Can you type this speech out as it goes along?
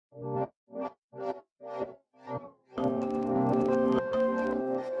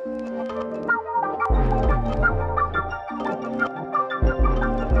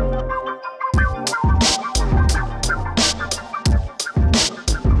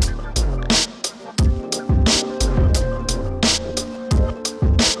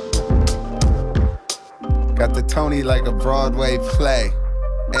Tony like a Broadway play.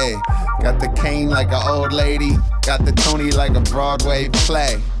 Hey, got the cane like an old lady. Got the Tony like a Broadway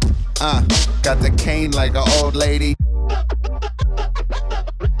play. Got the cane like an old lady.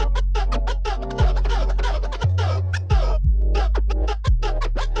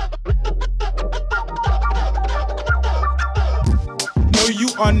 No, you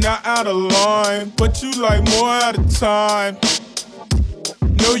are not out of line, but you like more at a time.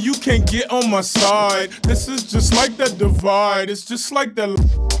 No, you can't get on my side. This is just like that divide. It's just like that.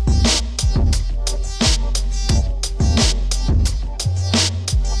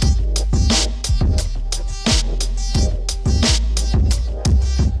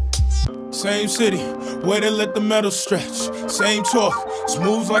 Same city, where they let the metal stretch. Same talk,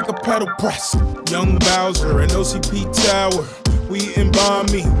 smooth like a pedal press. Young Bowser and OCP Tower. We eatin'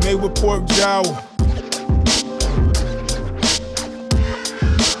 banh mi, made with pork jowl.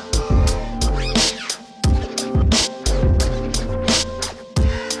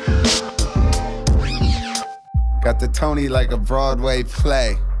 Got the Tony like a Broadway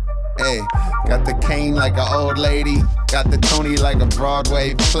play. Hey, got the cane like an old lady. Got the Tony like a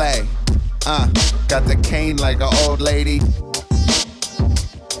Broadway play. Got the cane like an old lady.